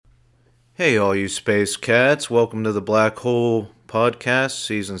Hey, all you space cats. Welcome to the Black Hole Podcast,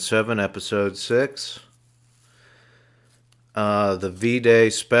 Season 7, Episode 6. The V-Day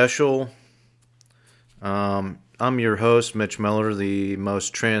special. I'm your host, Mitch Miller, the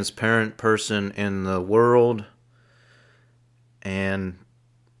most transparent person in the world and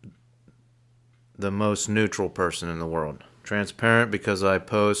the most neutral person in the world. Transparent because I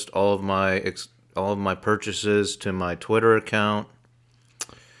post all of my purchases to my Twitter account.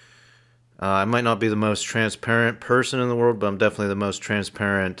 I might not be the most transparent person in the world, but I'm definitely the most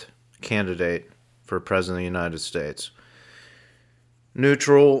transparent candidate for President of the United States.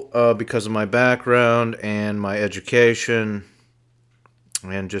 Neutral because of my background and my education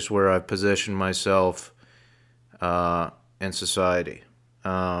and just where I've positioned myself in society.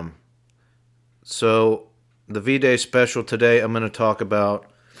 So the V-Day special today, I'm going to talk about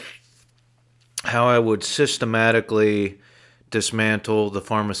how I would systematically dismantle the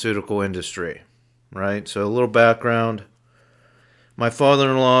pharmaceutical industry, right? So a little background. My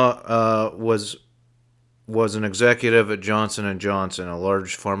father-in-law was an executive at Johnson & Johnson, a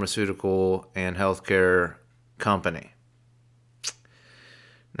large pharmaceutical and healthcare company.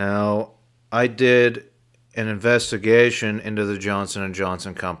 Now, I did an investigation into the Johnson &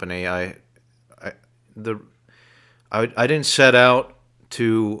 Johnson company. I didn't set out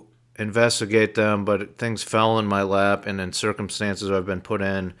to investigate them, but things fell in my lap, and in circumstances I've been put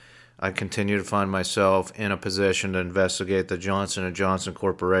in, I continue to find myself in a position to investigate the Johnson & Johnson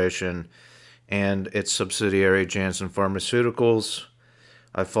Corporation and its subsidiary Janssen Pharmaceuticals.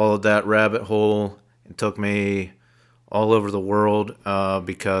 I followed that rabbit hole. It took me all over the world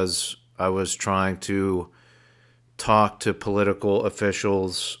because I was trying to talk to political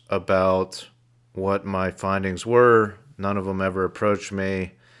officials about what my findings were. None of them ever approached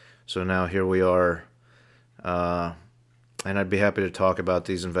me. So now here we are, and I'd be happy to talk about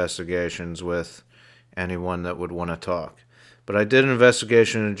these investigations with anyone that would want to talk. But I did an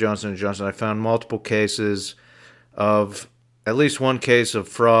investigation in Johnson & Johnson. I found multiple cases of, at least one case of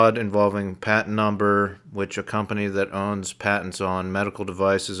fraud involving patent number, which a company that owns patents on medical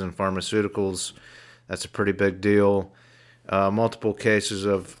devices and pharmaceuticals, that's a pretty big deal. Multiple cases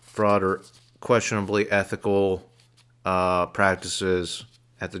of fraud or questionably ethical practices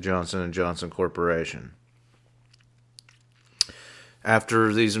at the Johnson & Johnson Corporation.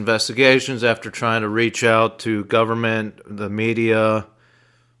 After these investigations, after trying to reach out to government, the media,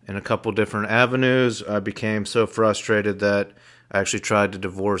 in a couple different avenues, I became so frustrated that I actually tried to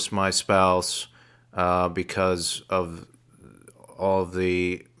divorce my spouse because of all of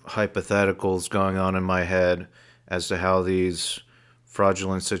the hypotheticals going on in my head as to how these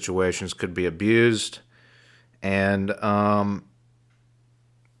fraudulent situations could be abused. And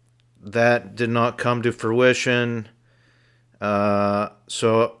that did not come to fruition,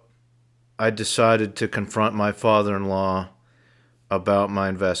 so I decided to confront my father-in-law about my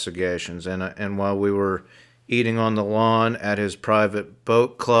investigations. And while we were eating on the lawn at his private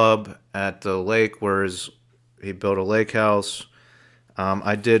boat club at the lake where he built a lake house,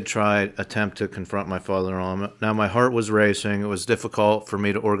 I did attempt to confront my father-in-law. Now, my heart was racing. It was difficult for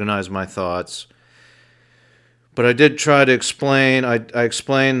me to organize my thoughts. But I did try to explain. I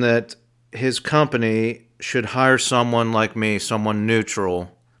explained that his company should hire someone like me, someone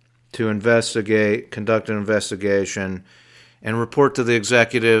neutral, to conduct an investigation, and report to the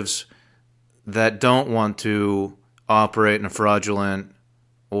executives that don't want to operate in a fraudulent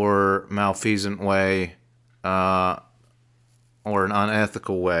or malfeasant way or an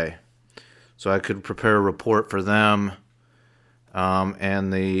unethical way. So I could prepare a report for them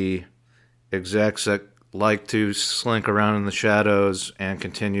and the execs that like to slink around in the shadows and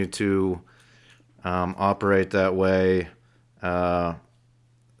continue to operate that way.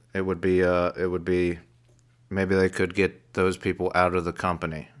 It would be maybe they could get those people out of the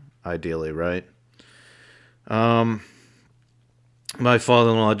company, ideally, right? My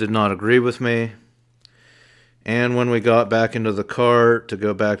father-in-law did not agree with me, and when we got back into the car to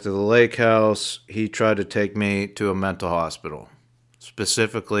go back to the lake house, he tried to take me to a mental hospital,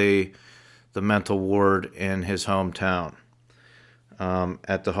 specifically the mental ward in his hometown,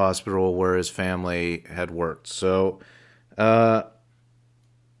 at the hospital where his family had worked. So I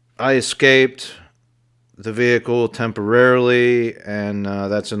escaped the vehicle temporarily, and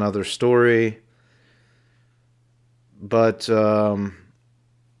that's another story. But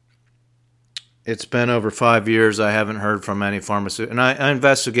it's been over 5 years. I haven't heard from any pharmaceutical, and I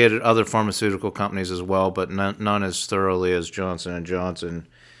investigated other pharmaceutical companies as well, but none as thoroughly as Johnson & Johnson.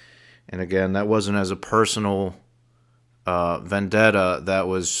 And again, that wasn't as a personal vendetta. That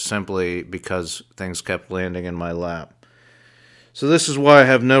was simply because things kept landing in my lap. So this is why I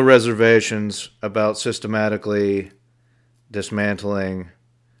have no reservations about systematically dismantling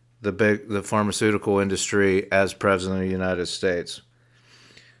the pharmaceutical industry as president of the United States.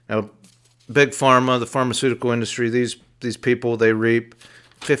 Now, big pharma, the pharmaceutical industry, these people, they reap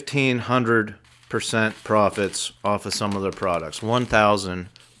 1,500% profits off of some of their products.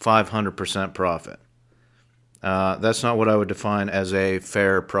 1,500% profit. That's not what I would define as a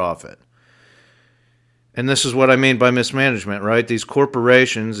fair profit. And this is what I mean by mismanagement, right? These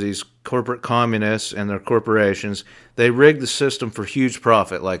corporations, these corporate communists and their corporations, they rig the system for huge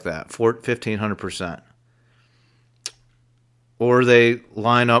profit like that, 1,500%. Or they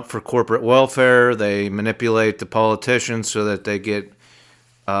line up for corporate welfare. They manipulate the politicians so that they get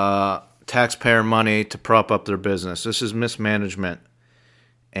taxpayer money to prop up their business. This is mismanagement.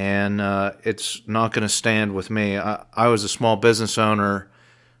 And it's not going to stand with me. I was a small business owner,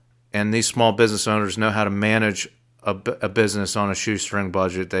 and these small business owners know how to manage a business on a shoestring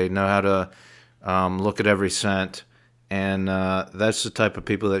budget. They know how to look at every cent, and that's the type of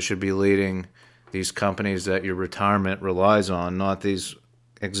people that should be leading these companies that your retirement relies on, not these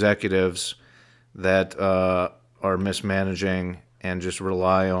executives that are mismanaging and just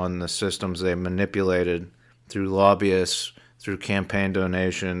rely on the systems they manipulated through lobbyists, through campaign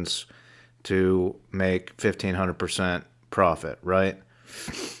donations to make 1,500% profit, right?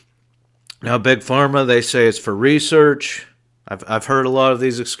 Now, Big Pharma, they say it's for research. I've heard a lot of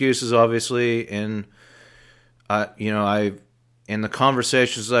these excuses, obviously, in the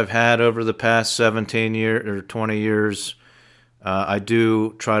conversations I've had over the past 17 years or 20 years, I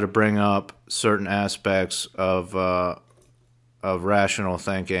do try to bring up certain aspects of rational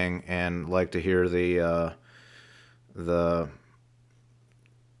thinking and like to hear the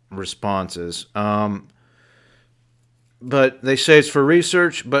responses. But they say it's for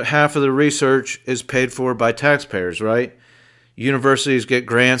research, but half of the research is paid for by taxpayers, right? Universities get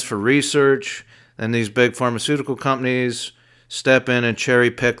grants for research, and these big pharmaceutical companies step in and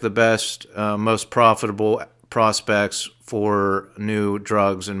cherry pick the best, most profitable prospects for new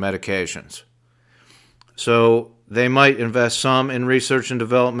drugs and medications. So they might invest some in research and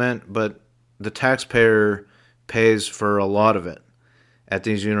development, but the taxpayer pays for a lot of it at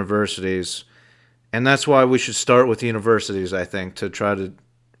these universities. And that's why we should start with universities, I think, to try to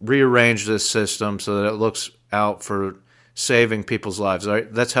rearrange this system so that it looks out for saving people's lives. Right?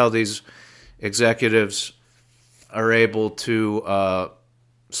 That's how these executives are able to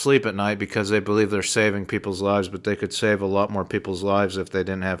sleep at night, because they believe they're saving people's lives, but they could save a lot more people's lives if they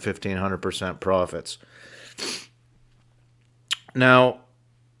didn't have 1,500% profits. Now,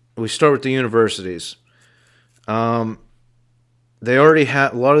 we start with the universities. They already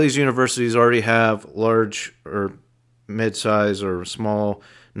have, a lot of these universities already have large or mid-size or small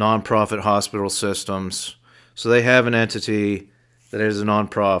nonprofit hospital systems. So they have an entity that is a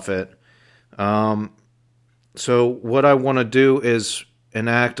nonprofit. So what I want to do is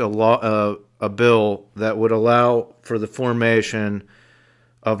enact a bill that would allow for the formation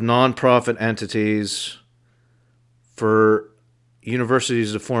of nonprofit entities, for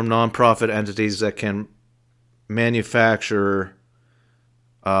universities to form nonprofit entities that can manufacture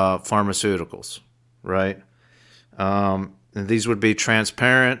pharmaceuticals, right? And these would be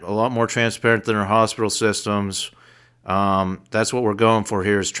transparent, a lot more transparent than our hospital systems. That's what we're going for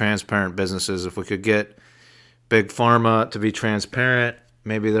here, is transparent businesses. If we could get Big Pharma to be transparent,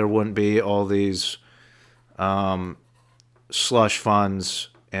 maybe there wouldn't be all these slush funds,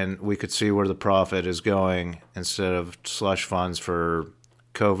 and we could see where the profit is going instead of slush funds for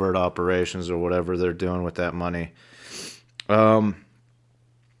covert operations or whatever they're doing with that money.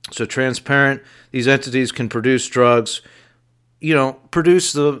 So transparent, these entities can produce drugs,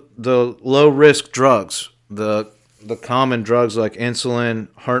 produce the low-risk drugs, the common drugs like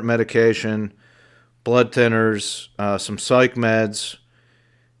insulin, heart medication, blood thinners, some psych meds,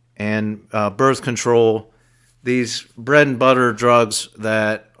 and birth control. These bread and butter drugs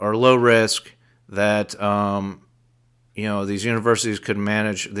that are low risk, that these universities could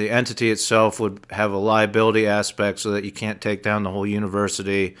manage. The entity itself would have a liability aspect so that you can't take down the whole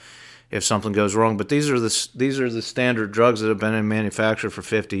university if something goes wrong. But these are the standard drugs that have been in manufacture for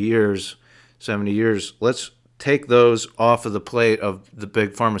 50 years, 70 years. Let's take those off of the plate of the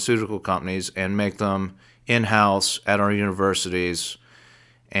big pharmaceutical companies and make them in-house at our universities.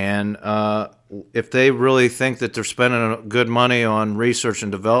 And if they really think that they're spending good money on research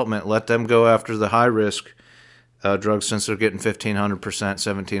and development, let them go after the high-risk drugs, since they're getting 1,500%,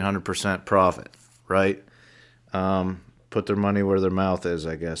 1,700% profit, right? Put their money where their mouth is,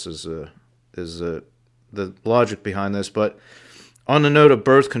 I guess, is the logic behind this. But on the note of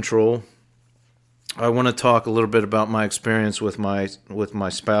birth control, I want to talk a little bit about my experience with my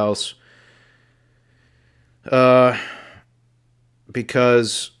spouse,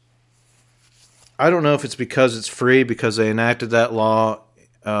 because I don't know if it's because it's free, because they enacted that law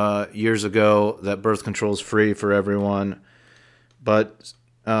years ago that birth control is free for everyone, but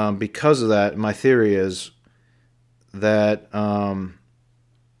because of that, my theory is that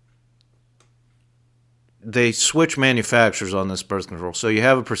they switch manufacturers on this birth control. So you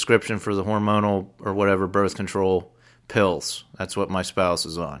have a prescription for the hormonal or whatever birth control pills. That's what my spouse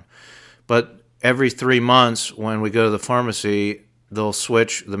is on. But every 3 months when we go to the pharmacy, they'll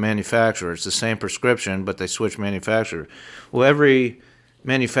switch the manufacturer. It's the same prescription, but they switch manufacturer. Well, every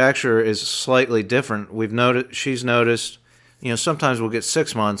manufacturer is slightly different. She's noticed, sometimes we'll get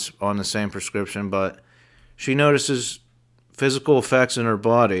 6 months on the same prescription, but she notices physical effects in her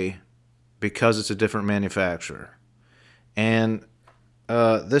body because it's a different manufacturer. And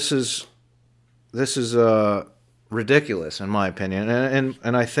this is ridiculous in my opinion.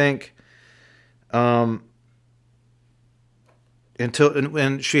 And I think and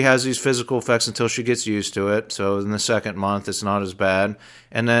she has these physical effects until she gets used to it. So in the second month, it's not as bad.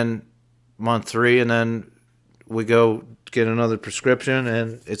 And then month 3, and then we go get another prescription,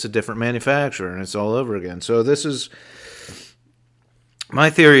 and it's a different manufacturer, and it's all over again. So this is my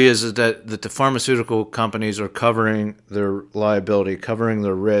theory is that the pharmaceutical companies are covering their liability, covering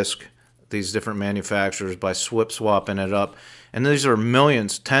their risk, these different manufacturers, by swapping it up. And these are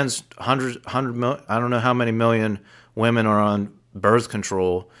millions, tens, hundred million, I don't know how many million women are on birth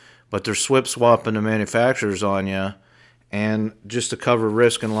control, but they're swapping the manufacturers on you, and just to cover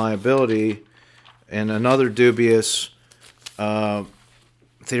risk and liability. And another dubious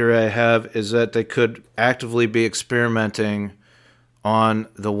theory I have is that they could actively be experimenting on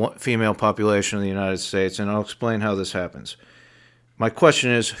the female population of the United States, and I'll explain how this happens. My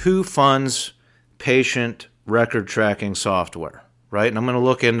question is, who funds patient record tracking software, right? And I'm going to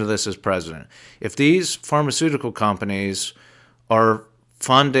look into this as president. If these pharmaceutical companies are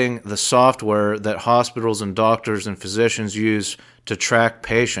funding the software that hospitals and doctors and physicians use to track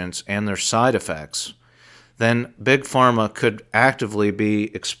patients and their side effects, then Big Pharma could actively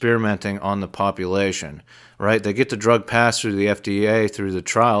be experimenting on the population, right? They get the drug passed through the FDA through the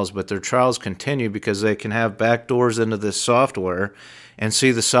trials, but their trials continue because they can have back doors into this software and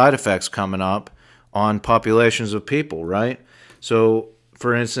see the side effects coming up on populations of people, right? So,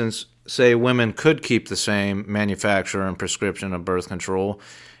 for instance, say women could keep the same manufacturer and prescription of birth control,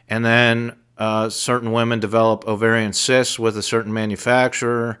 and then certain women develop ovarian cysts with a certain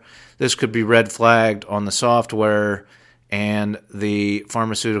manufacturer. This could be red flagged on the software, and the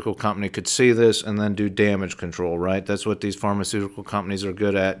pharmaceutical company could see this and then do damage control, right? That's what these pharmaceutical companies are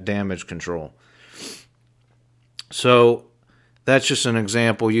good at, damage control. So that's just an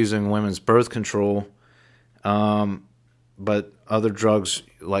example using women's birth control. But other drugs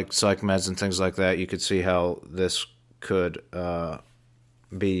like psych meds and things like that, you could see how this could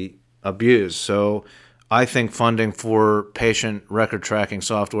be abused. So I think funding for patient record tracking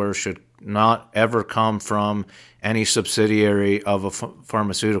software should not ever come from any subsidiary of a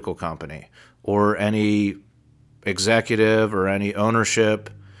pharmaceutical company or any executive or any ownership.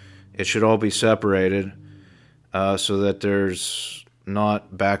 It should all be separated so that there's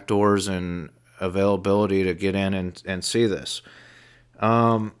not backdoors and availability to get in and see this.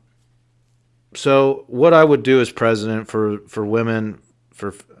 So what I would do as president for women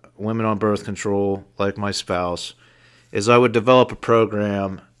on birth control, like my spouse, is I would develop a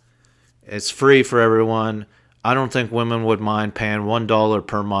program. It's free for everyone. I don't think women would mind paying $1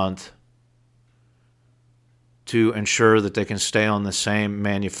 per month to ensure that they can stay on the same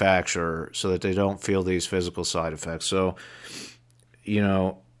manufacturer so that they don't feel these physical side effects. So,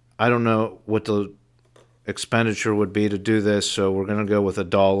 I don't know what the expenditure would be to do this, so we're going to go with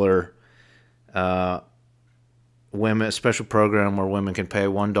 $1. A special program where women can pay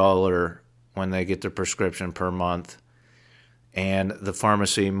 $1 when they get their prescription per month, and the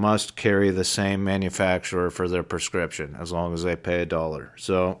pharmacy must carry the same manufacturer for their prescription as long as they pay $1.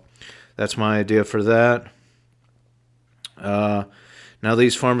 So that's my idea for that. Now,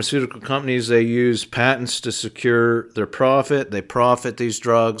 these pharmaceutical companies, they use patents to secure their profit. They patent these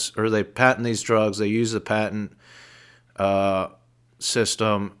drugs. They use the patent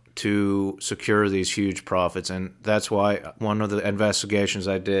system to secure these huge profits. And that's why one of the investigations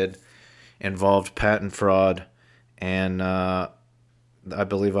I did involved patent fraud. And I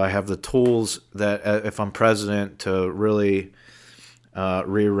believe I have the tools that, if I'm president, to really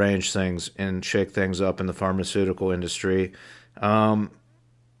rearrange things and shake things up in the pharmaceutical industry.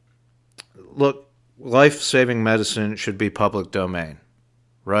 Look, life-saving medicine should be public domain,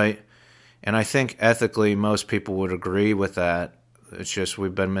 right? And I think ethically most people would agree with that. It's just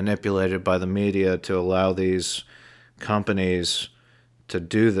we've been manipulated by the media to allow these companies to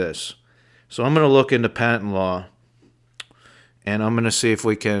do this. So I'm going to look into patent law, and I'm going to see if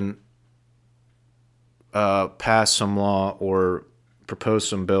we can pass some law or propose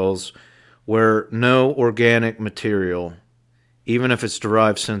some bills where no organic material, even if it's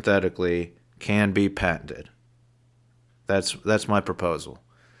derived synthetically, can be patented. That's my proposal.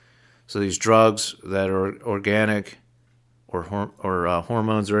 So these drugs that are organic or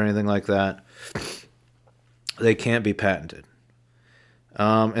hormones or anything like that, they can't be patented.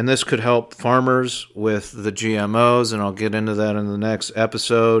 And this could help farmers with the GMOs, and I'll get into that in the next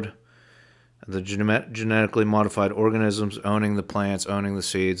episode. The genetically modified organisms, owning the plants, owning the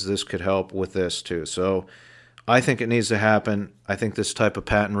seeds, this could help with this too. So I think it needs to happen. I think this type of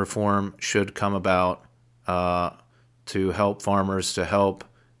patent reform should come about to help farmers, to help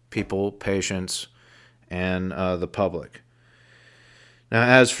people, patients, and the public. Now,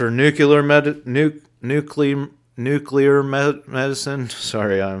 as for nuclear medicine,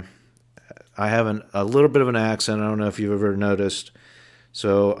 sorry, I have a little bit of an accent. I don't know if you've ever noticed,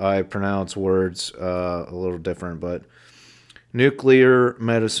 so I pronounce words a little different. But nuclear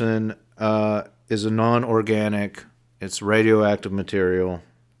medicine is a non-organic. It's radioactive material.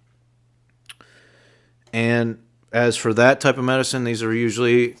 And as for that type of medicine, these are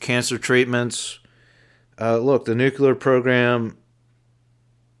usually cancer treatments. Look, the nuclear program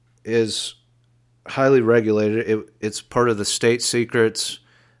is highly regulated. It's part of the state secrets.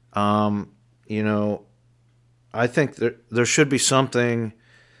 I think there should be something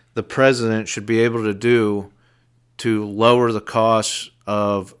the president should be able to do to lower the cost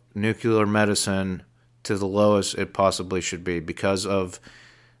of nuclear medicine to the lowest it possibly should be because of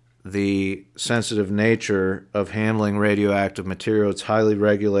the sensitive nature of handling radioactive material. It's highly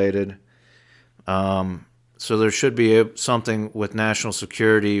regulated. So there should be something with national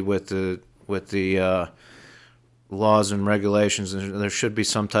security, with the laws and regulations, and there should be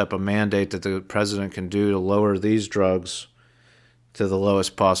some type of mandate that the president can do to lower these drugs to the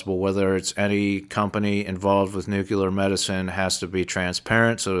lowest possible. Whether it's any company involved with nuclear medicine has to be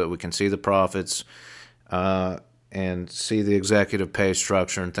transparent so that we can see the profits and see the executive pay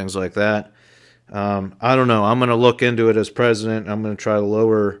structure and things like that. I don't know. I'm going to look into it as president. I'm going to try to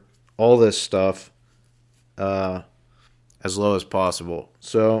lower all this stuff as low as possible.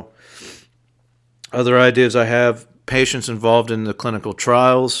 So other ideas I have, patients involved in the clinical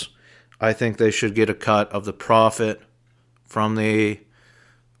trials, I think they should get a cut of the profit from the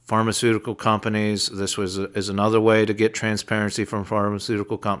pharmaceutical companies. This is another way to get transparency from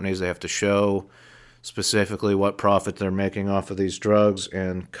pharmaceutical companies. They have to show specifically what profit they're making off of these drugs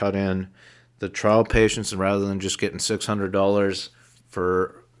and cut in the trial patients, and rather than just getting $600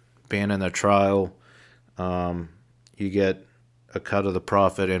 for being in the trial, you get a cut of the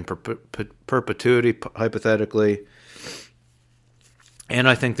profit in perpetuity, hypothetically. And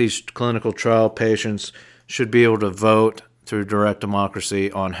I think these clinical trial patients should be able to vote through direct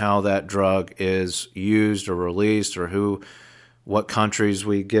democracy on how that drug is used or released, or what countries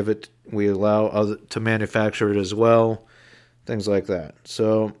we allow to manufacture it as well, things like that.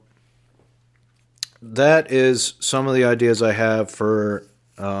 So that is some of the ideas I have for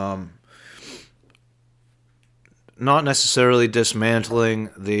not necessarily dismantling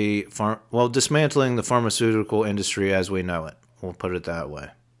the pharmaceutical industry as we know it. We'll put it that way.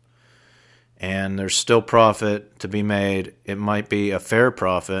 And there's still profit to be made. It might be a fair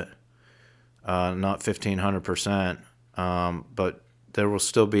profit, not 1,500%, but there will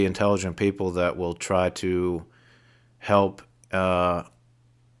still be intelligent people that will try to help, bring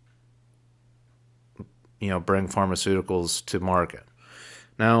pharmaceuticals to market.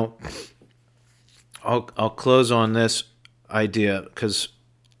 Now, I'll close on this idea because,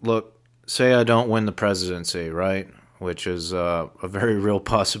 look, say I don't win the presidency, right? Which is a very real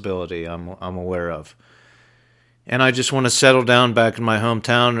possibility I'm aware of. And I just want to settle down back in my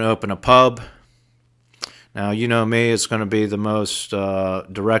hometown and open a pub. Now, you know me, it's going to be the most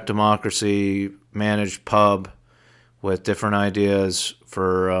direct democracy managed pub with different ideas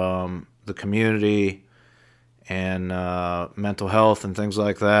for the community and mental health and things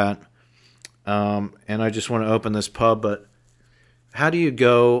like that. And I just want to open this pub, but how do you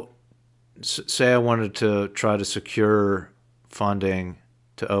go? Say I wanted to try to secure funding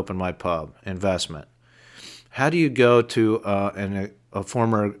to open my pub, investment. How do you go to a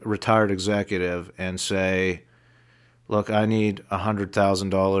former retired executive and say, look, I need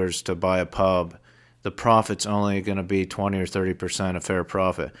 $100,000 to buy a pub. The profit's only going to be 20 or 30% a fair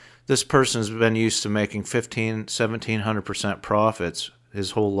profit. This person's been used to making 1,700% profits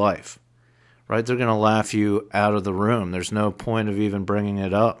his whole life. right? They're going to laugh you out of the room. There's no point of even bringing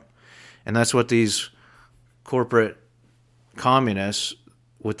it up. And that's what these corporate communists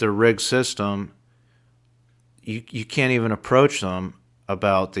with their rigged system, you can't even approach them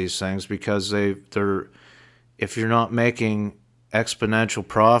about these things because they're if you're not making exponential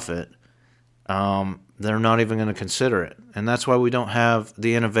profit, they're not even going to consider it. And that's why we don't have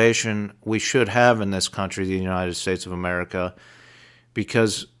the innovation we should have in this country, the United States of America,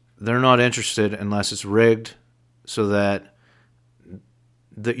 because they're not interested unless it's rigged so that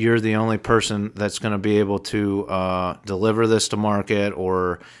you're the only person that's going to be able to deliver this to market,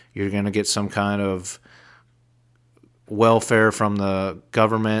 or you're going to get some kind of welfare from the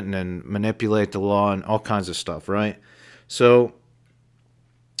government and manipulate the law and all kinds of stuff, right? So,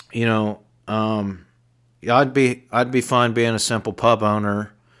 I'd be fine being a simple pub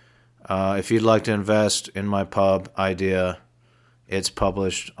owner. If you'd like to invest in my pub idea, it's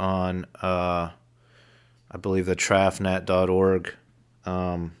published on, I believe, the trafnet.org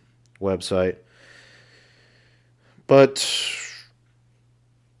website. But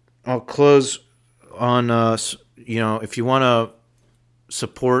I'll close on, if you want to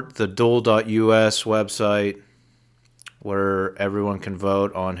support the duel.us website, where everyone can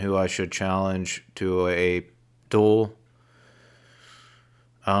vote on who I should challenge to a duel.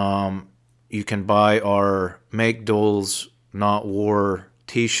 You can buy our Make Duels Not War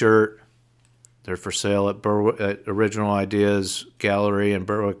t-shirt. They're for sale at Original Ideas Gallery in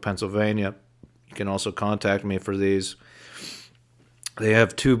Berwick, Pennsylvania. You can also contact me for these. They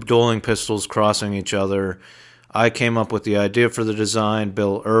have two dueling pistols crossing each other. I came up with the idea for the design.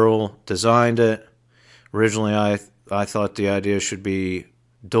 Bill Earl designed it. Originally, I thought the idea should be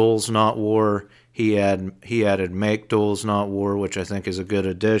Duels Not War. He added Make Duels Not War, which I think is a good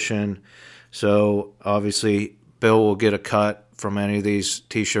addition. So obviously Bill will get a cut from any of these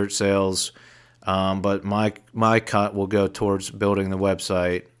t-shirt sales, but my cut will go towards building the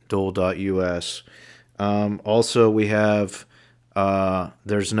website duel.us. Also, we have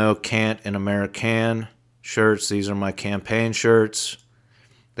There's No Can't in American shirts. These are my campaign shirts.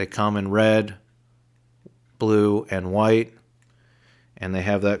 They come in red, blue, and white, and they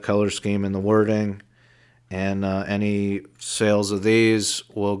have that color scheme in the wording. And any sales of these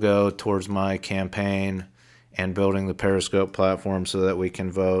will go towards my campaign and building the Periscope platform so that we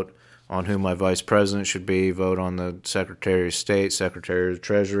can vote on who my vice president should be, vote on the Secretary of State, Secretary of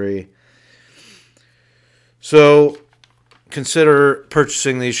Treasury. So consider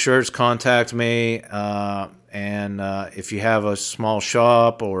purchasing these shirts. Contact me. And if you have a small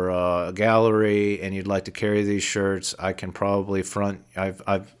shop or a gallery and you'd like to carry these shirts, I can probably front.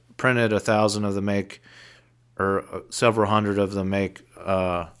 I've printed 1,000 of the Make, or several hundred of the Make.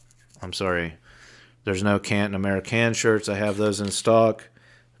 There's No Can't in American shirts. I have those in stock.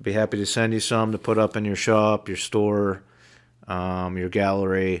 I'd be happy to send you some to put up in your shop, your store, your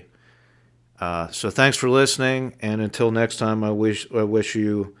gallery. So thanks for listening, and until next time, I wish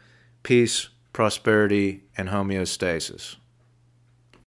you peace, prosperity, and homeostasis.